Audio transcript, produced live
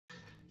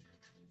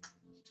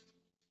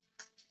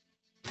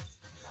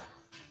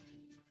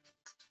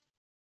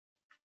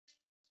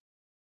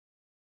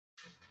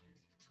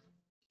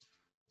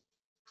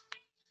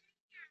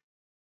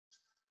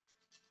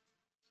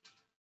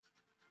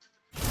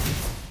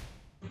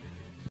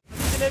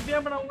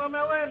जलेबियां बनाऊंगा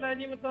मैं। वो ले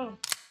जी मैं तो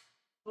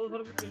 200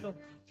 रुपये किलो।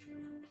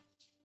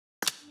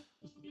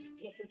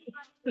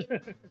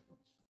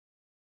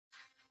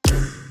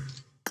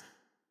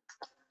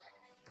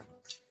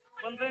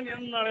 बंदे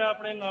नहीं नाले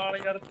अपने नाल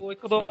यार, कोई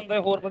एक दो बंदे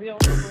होर वधिया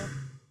होण।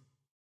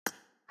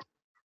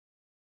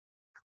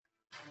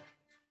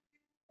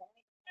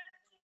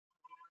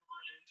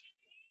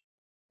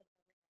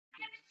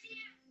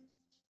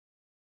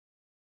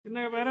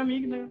 किन्ने का पै रहा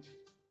मींह? किन्ने का?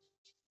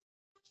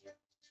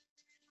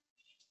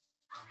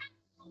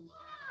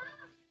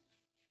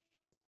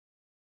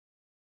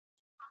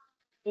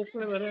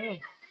 ऊपर पै रहा है।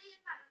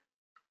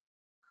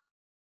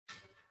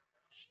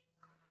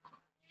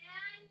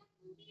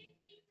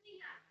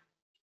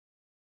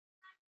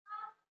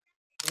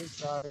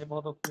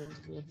 बहुत औखे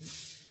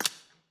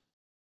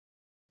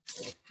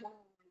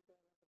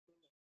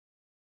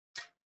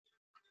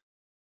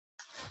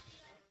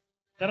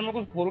यार, मैं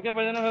कुछ खोल के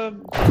भेजना फिर।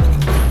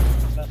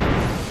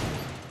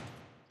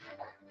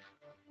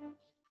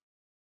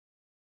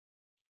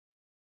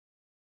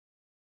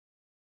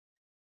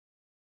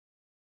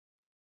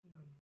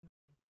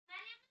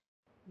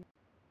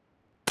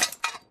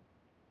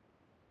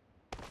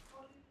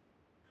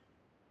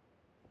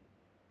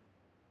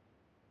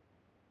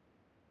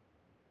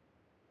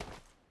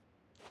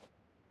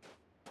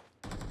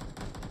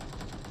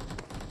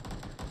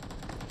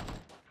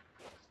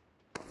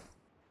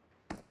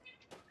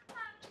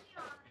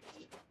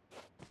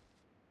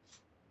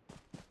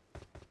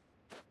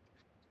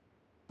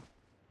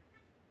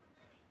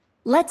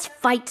 Let's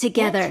fight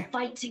together.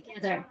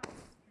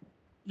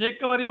 जे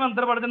एक बारी मैं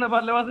अंदर वड़ जाना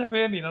बाले वास्ते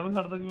फिर नहीं ना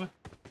छड्डदा जी मैं।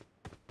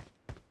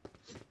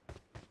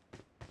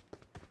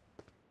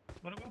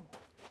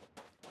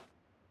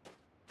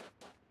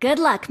 Good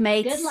luck,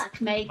 mates.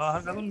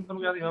 बाहर कदों निकल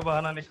गया थी मैं,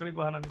 बाहर ना निकली,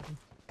 बाहर ना निकली।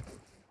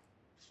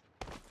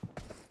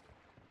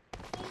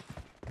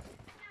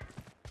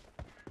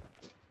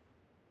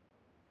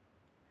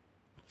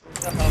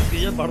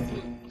 हाथी है बढ़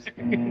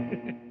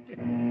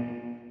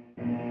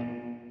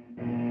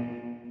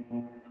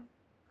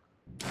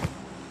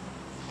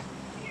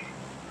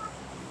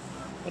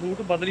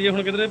रूट बदलिए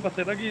हुण किधरे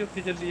पासे दा कि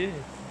उत्थे चलिए।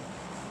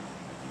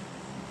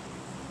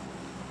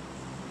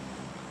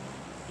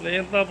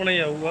 प्लेन तो अपने ही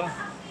आऊगा।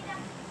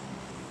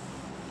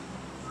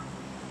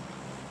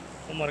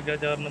 वो मर गया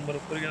 4 नंबर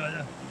ऊपर गया।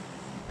 आजा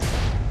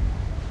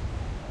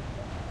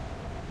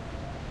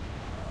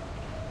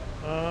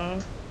हाँ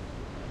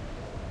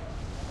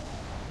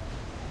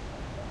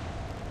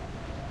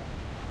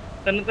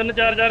 3-3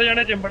 4-4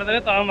 जने चिंबड़दे ने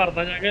तां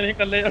मरदा जाके, नहीं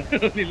कल्ले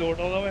नहीं लोट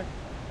आउंदा मैं।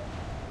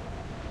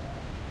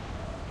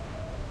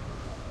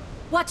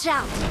 Watch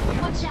out.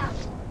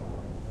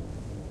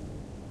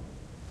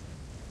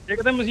 एक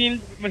तो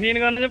मशीन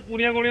गन च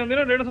पूरियां गोलियां होंदियां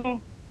ना 150,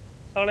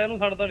 सालियां नूं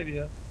छड्डदा नहीं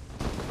दिया।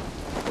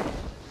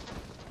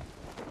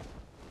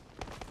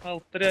 हाँ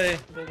उतरिया ये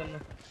 2 गन।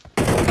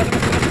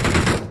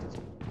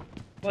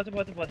 बच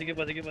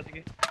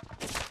गए।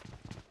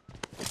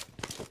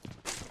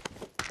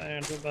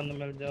 एंड तो गन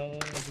मिल जा,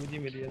 दूजी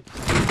मिली है।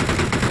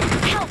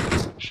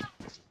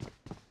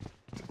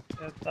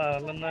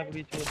 तार लन्ना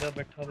कुड़ी चोदा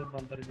बैठा तो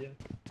बंदर जिहा।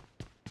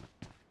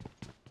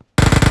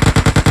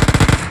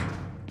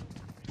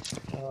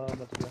 हाँ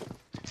बच गया।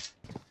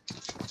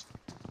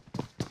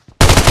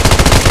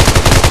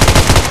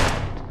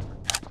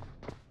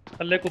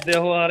 थल्ले कुद्दे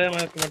हो आ रहा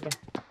मैं, 1 मिनट।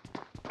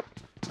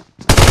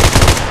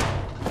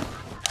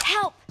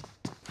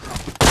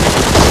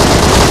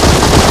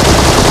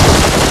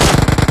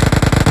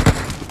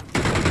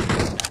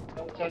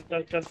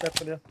 चल चेक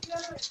लिया।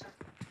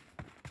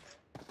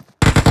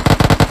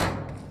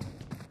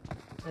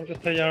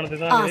 कितने जान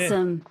देता है?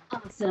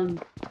 Awesome.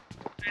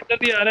 इधर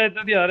दी आ रहा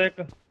है एक।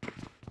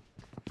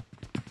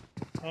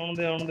 आउण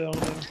दे।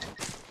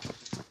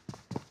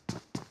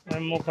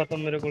 एमओ खत्म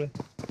मेरे को।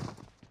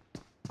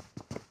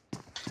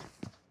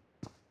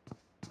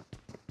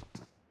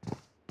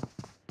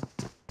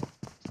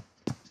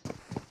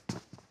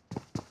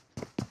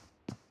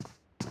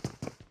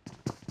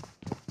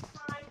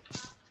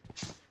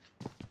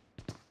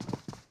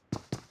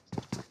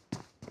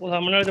 वो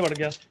सामने वाले च वड़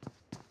गया।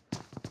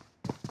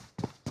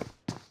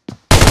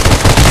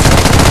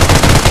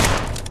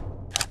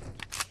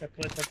 चक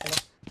ला।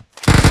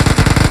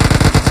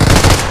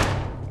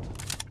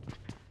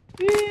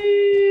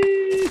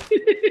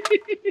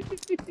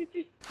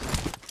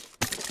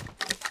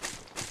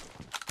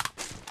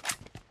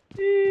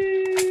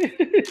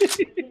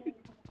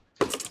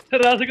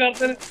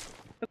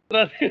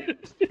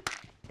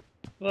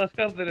 रस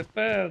करते रहे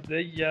भैन दे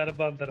यार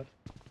बांदर।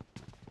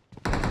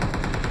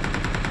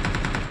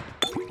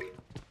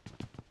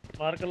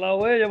 मार्क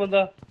लाओ ये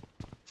बंदा।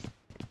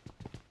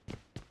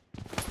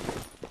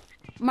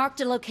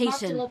 Marked a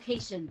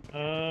location.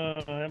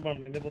 हाँ बन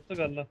गई पुत्त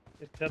गल।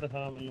 इत्थे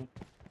दिखा मैनू।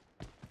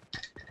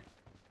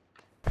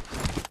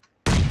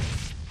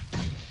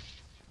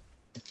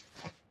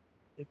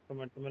 एक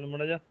मिनट मैनू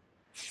मड़ा जा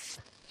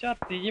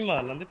झाती जी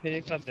मार लेंदे फिर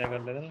कर दिया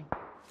गल।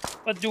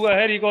 भज्जूगा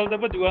है रिकॉल ते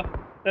भज्जूगा।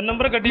 3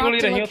 नंबर गड्डी कोल ही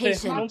रही उत्थे,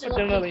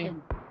 भज्जण ना रही।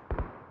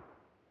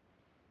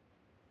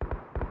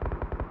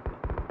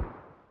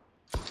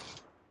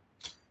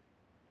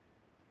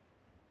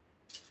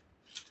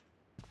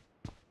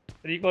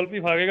 ਰੀਕਾਲ ਵੀ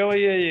ਭਾगेगा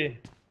भाई ये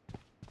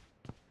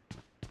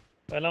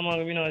ਪਹਿਲਾਂ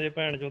ਮੰਗ ਵੀ ਨਾ ਜੇ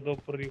ਭੈਣ ਚੋਦ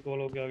ਉੱਪਰ ਰੀਕਾਲ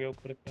ਹੋ ਕੇ ਆ ਗਿਆ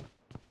ਉੱਪਰ ਇੱਕ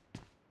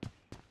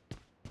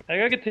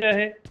ਹੈਗਾ ਕਿੱਥੇ ਆ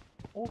ਇਹ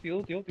ਉਹ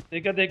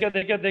ਦੇਖਿਆ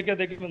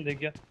ਮੈਨੂੰ ਦੇਖ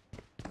ਗਿਆ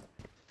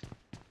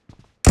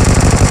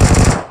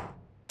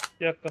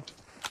ਚੱਕ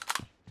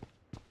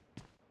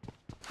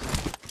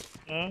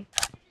ਹਾਂ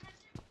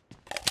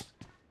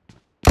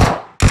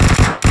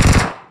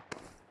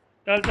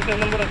ਚੱਲ ਤੇ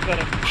ਨੰਬਰ ਅਸ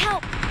ਕਰ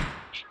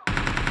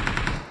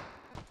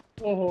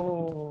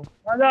ਓਹੋ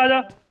ਆ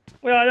ਜਾ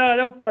ਓਏ ਆ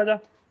ਜਾ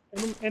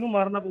ਇਹਨੂੰ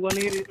ਮਾਰਨਾ ਪਊਗਾ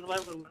ਨਹੀਂ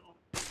ਰਿਵਾਈਵ ਕਰੂਗਾ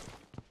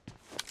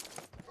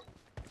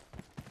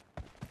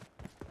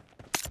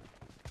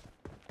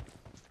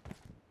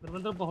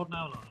ਦਰਵਿੰਦਰ ਬਹੁਤ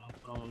ਟਾਈਮ ਲਾਉਣਾ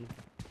ਉੱਪਰ ਆਉਣ ਨੂੰ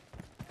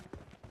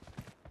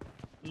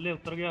ਲੈ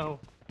ਉਤਰ ਗਿਆ ਉਹ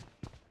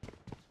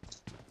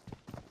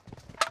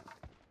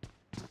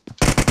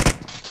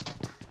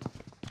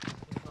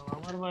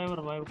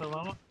ਰਿਵਾਈਵ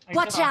ਕਰਵਾਵਾਂ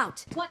Watch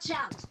out!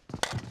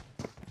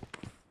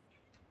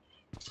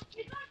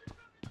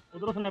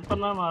 ਉਧਰੋਂ ਸਨੈਪਰ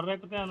ਨਾਲ ਮਾਰ ਰਿਹਾ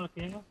ਇੱਕ ਧਿਆਨ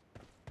ਰੱਖੀਏਗਾ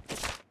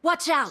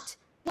Watch out!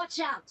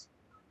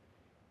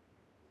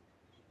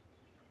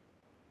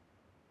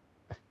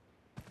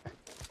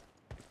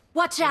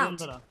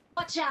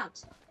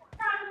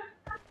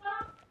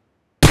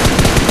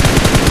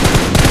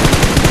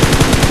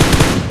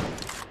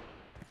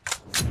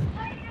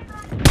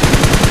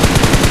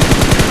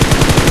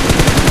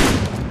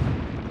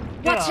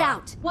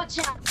 Watch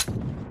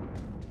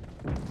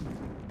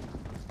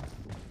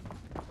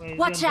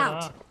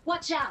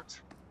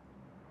out!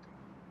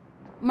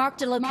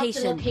 Marked a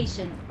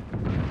location.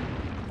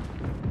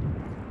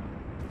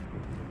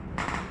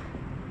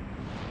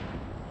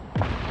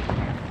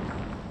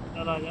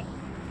 ਚੱਲ ਆ ਜਾ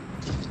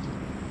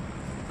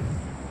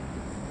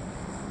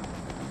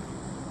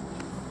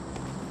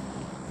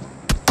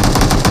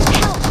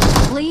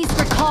Please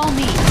recall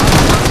me.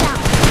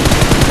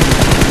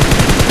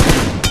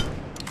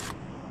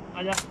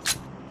 ਆ ਜਾ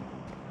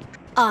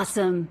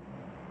Awesome.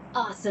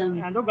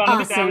 ਐਂਡੋ ਗਨ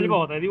ਦੀ ਡੈਮੇਜ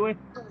ਬਹੁਤ ਹੈ ਇਹਦੀ ਓਏ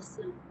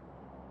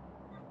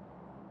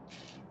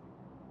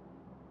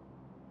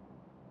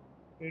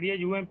ਕਿਹੜੀ ਹੈ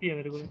UMP ਹੈ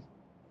ਮੇਰੇ ਕੋਲ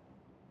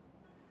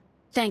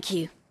Thank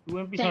you.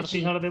 UMP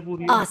ਛੱਡਦੇ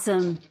ਪੂਰੀ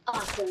Awesome.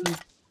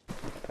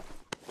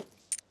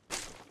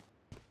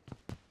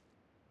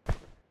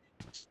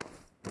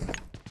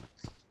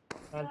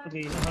 ਹੈਲਪ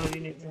ਗਈ ਨਾ ਹਲੇ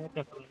ਨਹੀਂ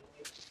ਚੱਕ ਲੈ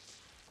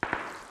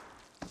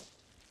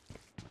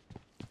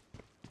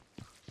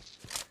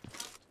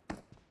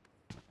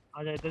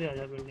ਆ ਜਾ ਇੱਧਰ ਆ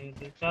ਜਾ ਬਿਲਡਿੰਗ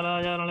ਤੇ ਚੱਲ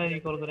ਆ ਜਾ ਨਾਲੇ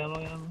ਰੀਕਾਲ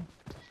ਕਰਾਵਾਂਗੇ ਇਹਨਾਂ ਨੂੰ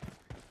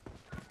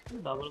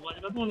ਡਬਲ ਬਾਜ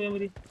ਕਾ ਹੋਣੀ ਆ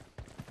ਮੇਰੀ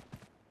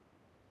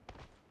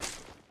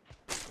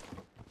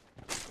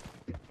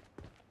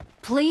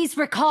Please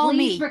recall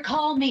me.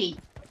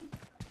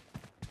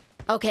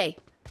 Okay.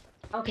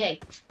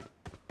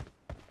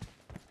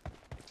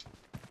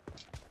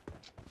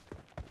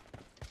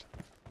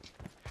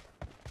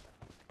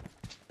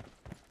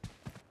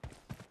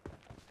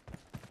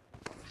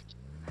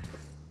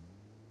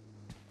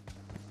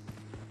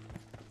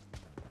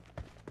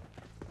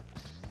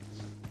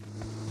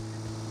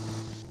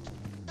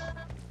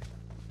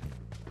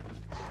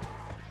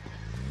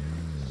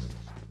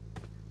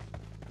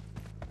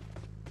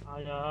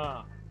 ਆ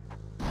ਜਾ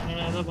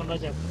ਇਹਦਾ ਬੰਦਾ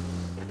ਚੱਕ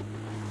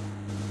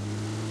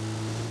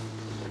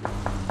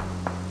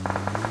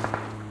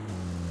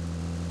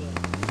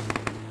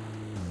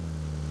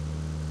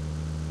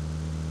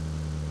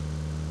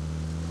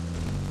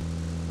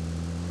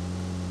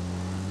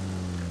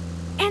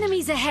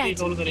Enemies ahead.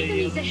 ਰੀਕਾਲ ਕਰੇ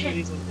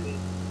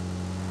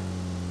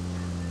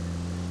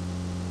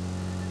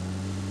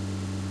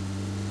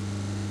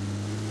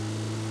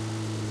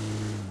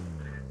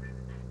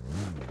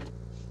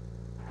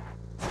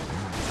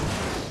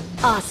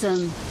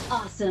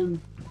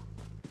Awesome.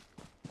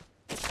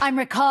 I'm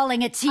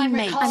recalling a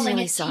teammate. I'm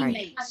really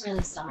sorry.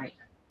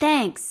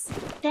 Thanks.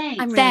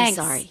 I'm really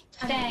sorry.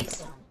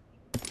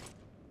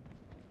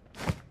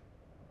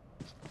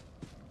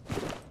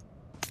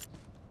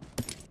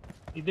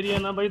 इधर ही है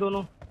ना भाई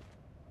दोनों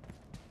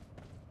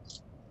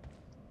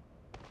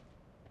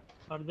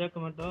हट जा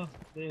कमेंट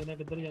देखने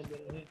किधर जाते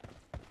रहे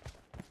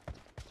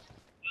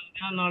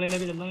ध्यान नाले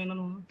लेके चलेंगे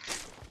इन्हों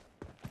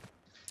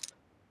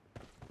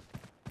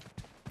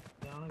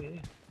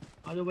जाएंगे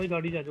आ जाओ भाई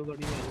गाड़ी जा जाओ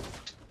गाड़ी में आ जाओ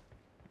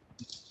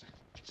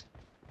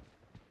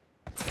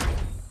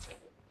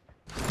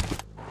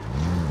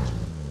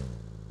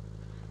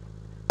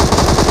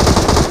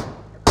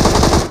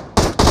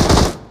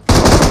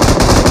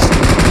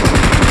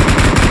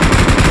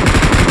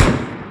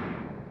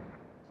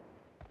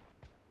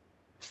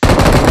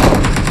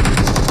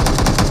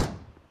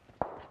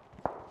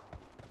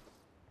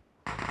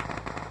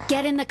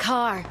Get in the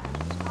car.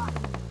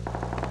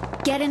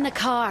 Get in the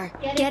car.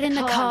 Get in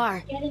the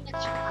car.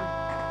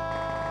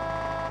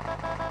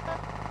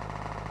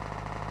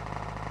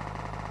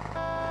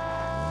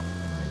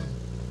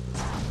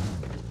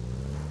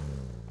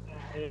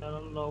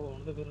 लोग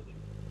होंगे फिर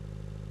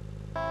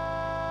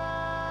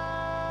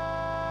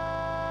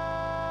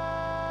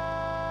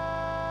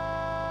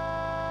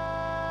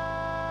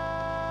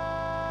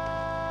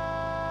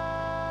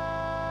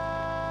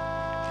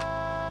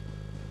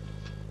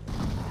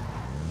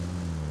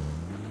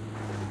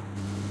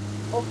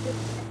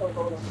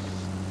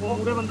वो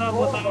मुरे बंदा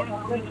बता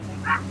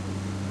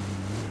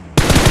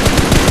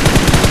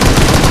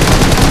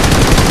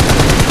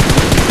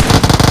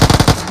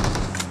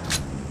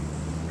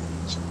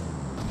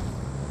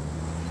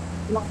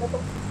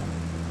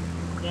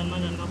जानना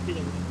जानना अपनी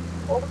जगह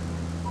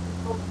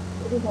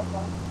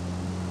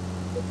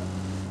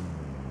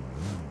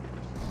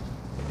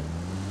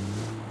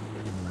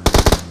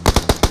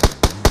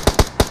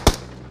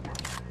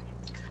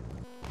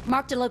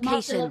Marked a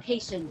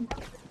location.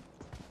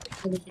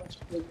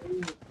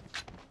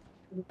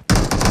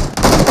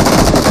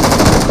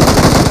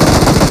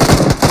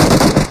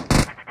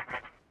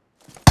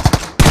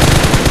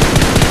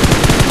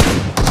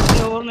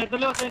 और नहीं तो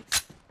ले होते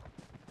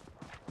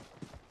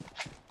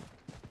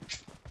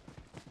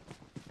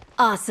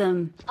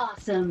Awesome.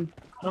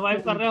 रिवाइव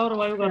कर रहे हो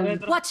रिवाइव कर रहे हैं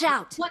इधर Watch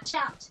out.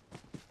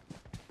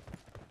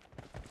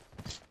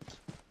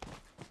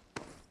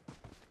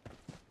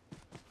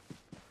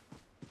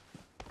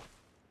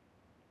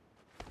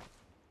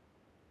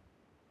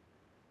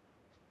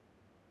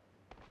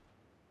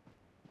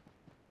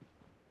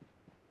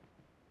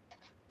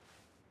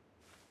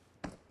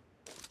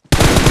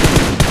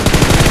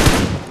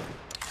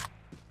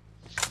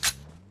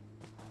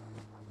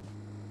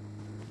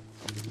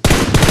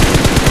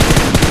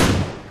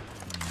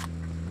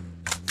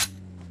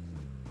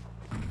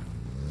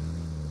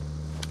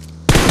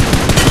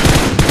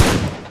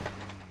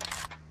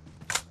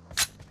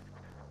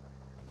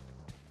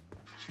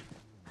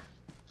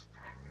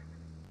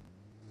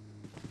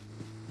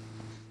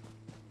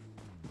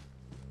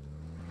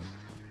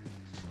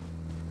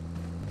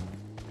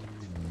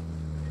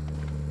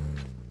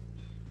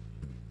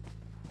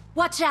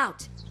 Watch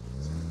out.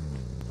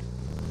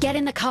 Get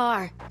in the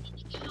car.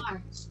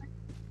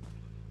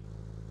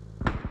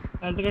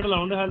 Health kit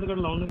लाउंडे health kit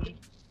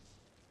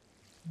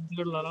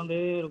ला लां दे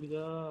रुक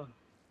जा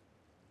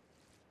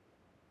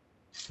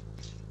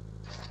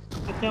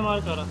कितने मार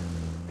करा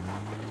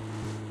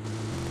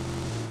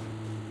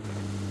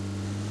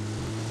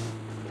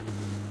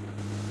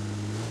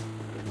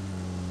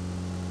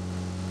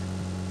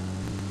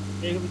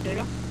एक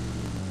बचेगा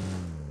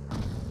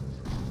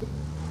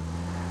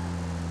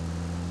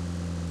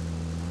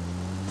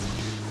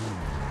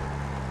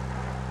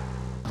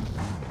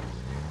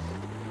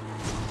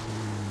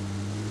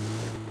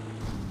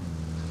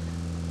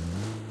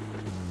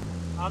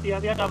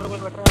दिया टावर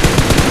पर बैठ रहा है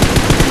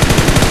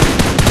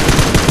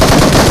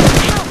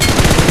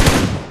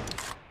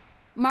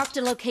Marked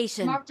a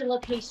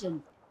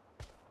location.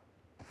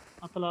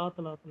 अतला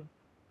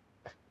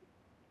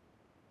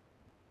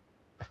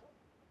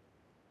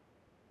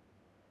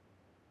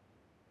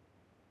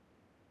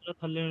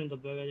थल्ले नहीं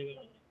दबेगा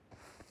जगह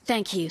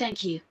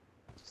Thank you.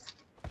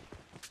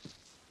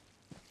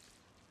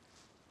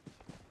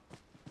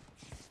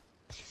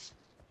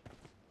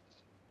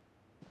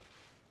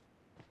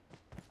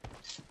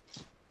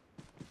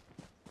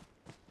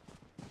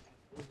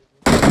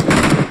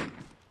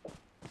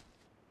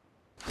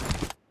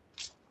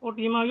 ओ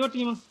टीम आ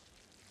गई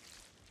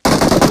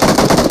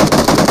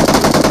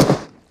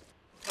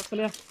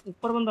ले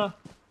ऊपर बंदा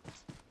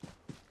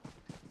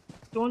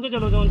जोन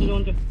चलो जोन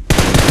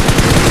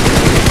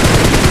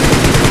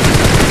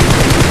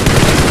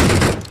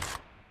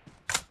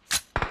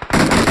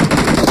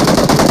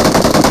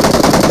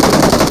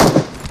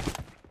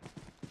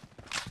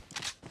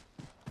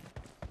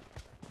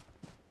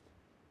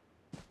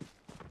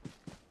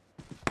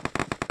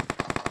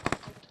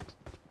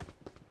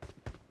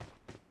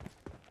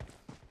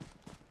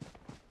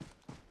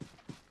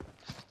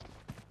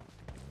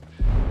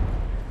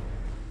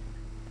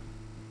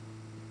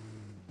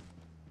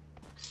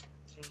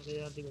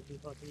यार दी गड्डी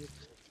फाटी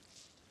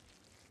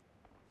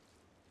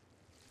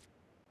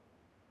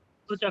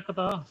तो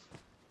चकता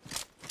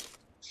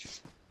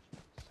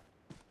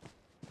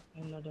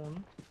इन्ना टाइम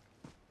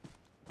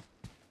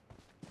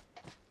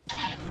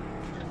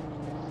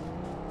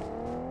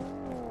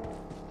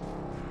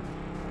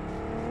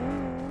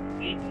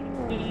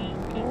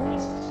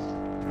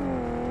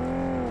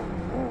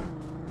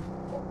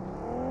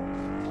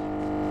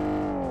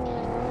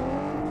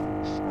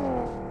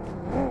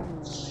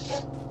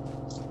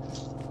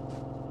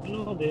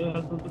दे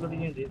हेल्थ तो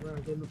करिए दे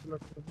के लुट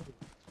लट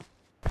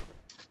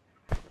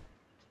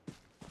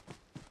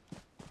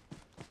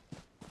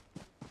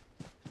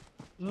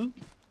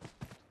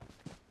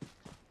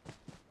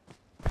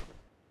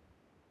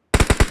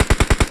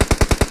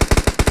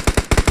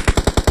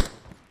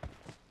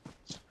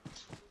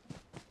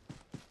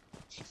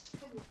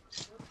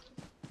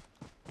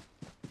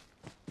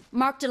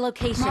Marked a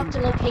location.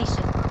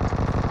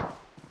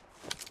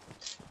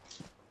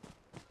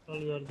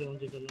 चल यार जोन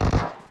से चल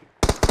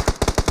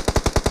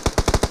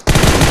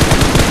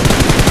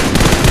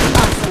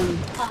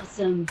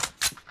Awesome.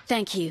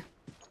 Thank you.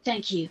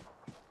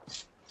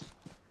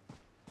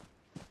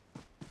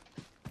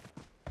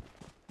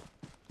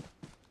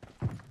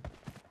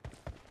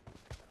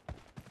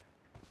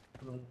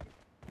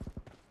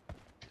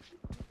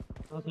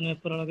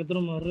 स्नाइपर वाला किधर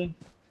मार रहे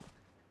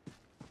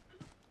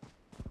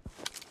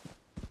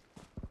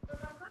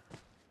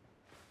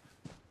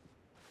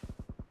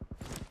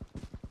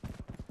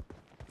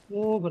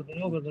करते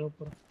हैं, वो करते हैं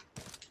ऊपर।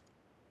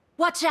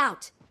 Watch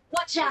out!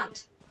 Watch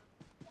out!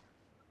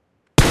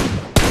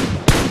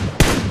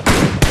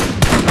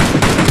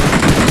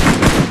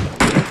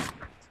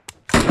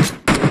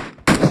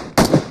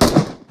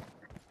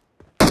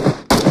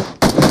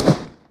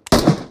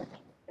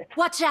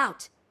 Watch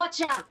out!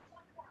 Watch out!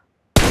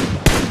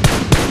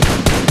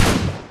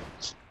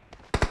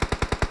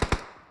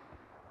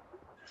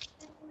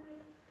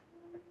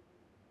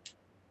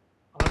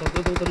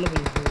 दो उधर लगे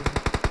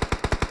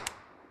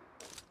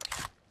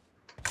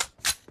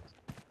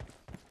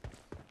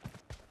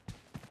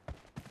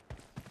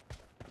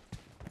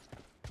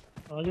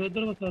आज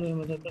इधर बता रहे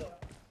हैं इधर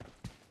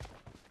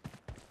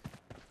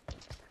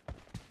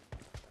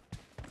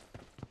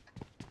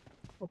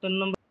वो 3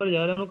 नंबर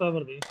जा रहे हैं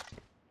cover they.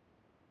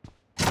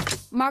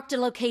 Marked a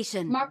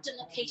location. Marked a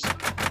location.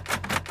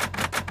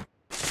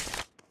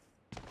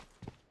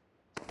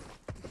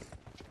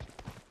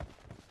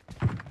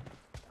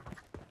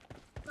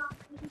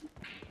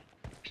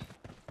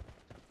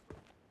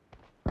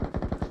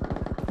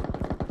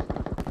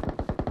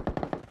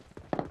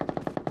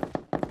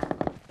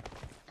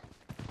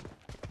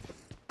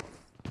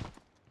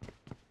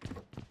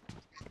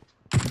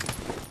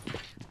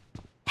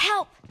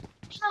 Help!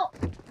 Help!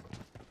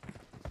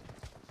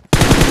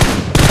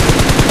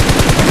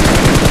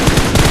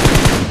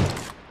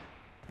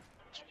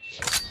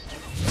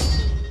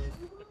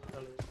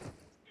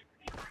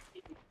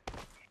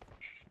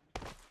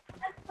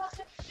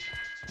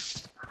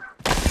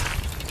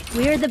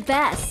 We're the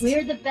best.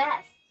 We're the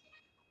best.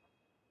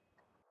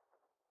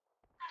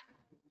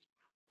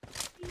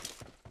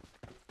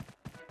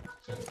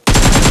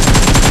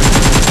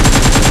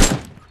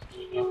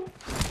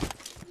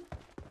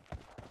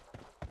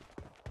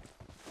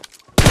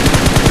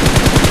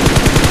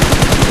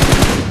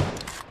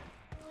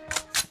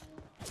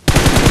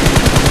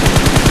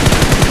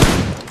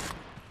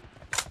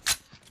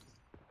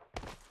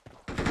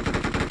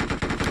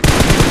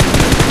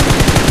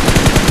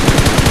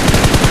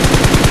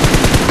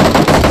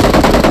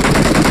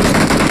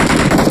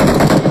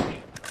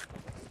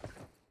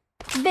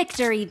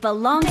 Victory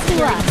belongs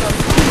to us.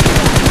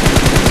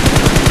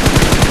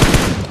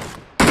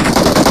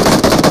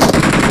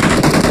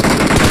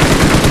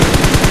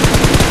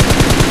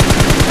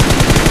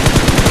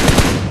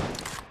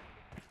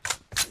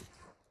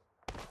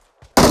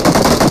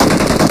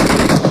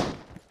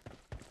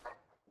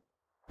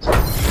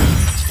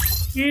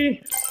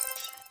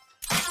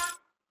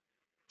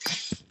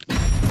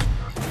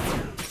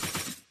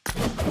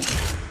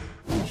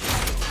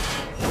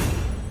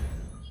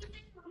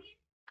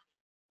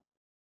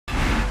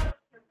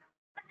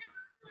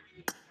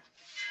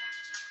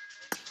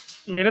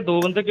 मेरे 2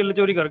 बंदे किल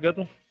चोरी कर गया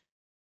तू।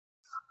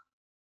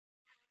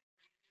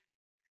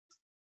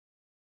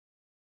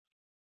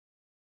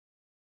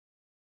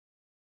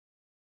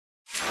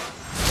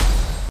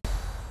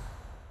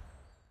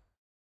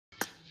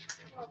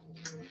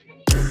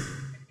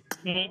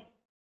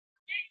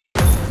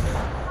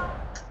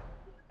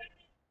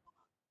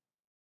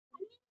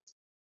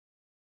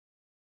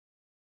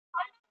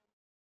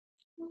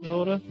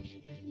 और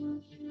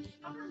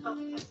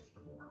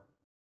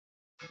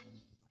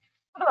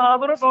हाँ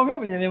तो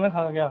कॉफी भेज दी मैं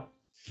खा गया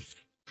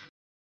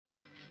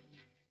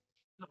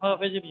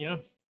लिफाफे च भी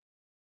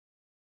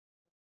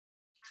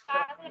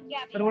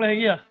तेरे को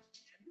हैगी आ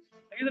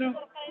हैगी तेरे को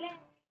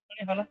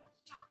खा ला।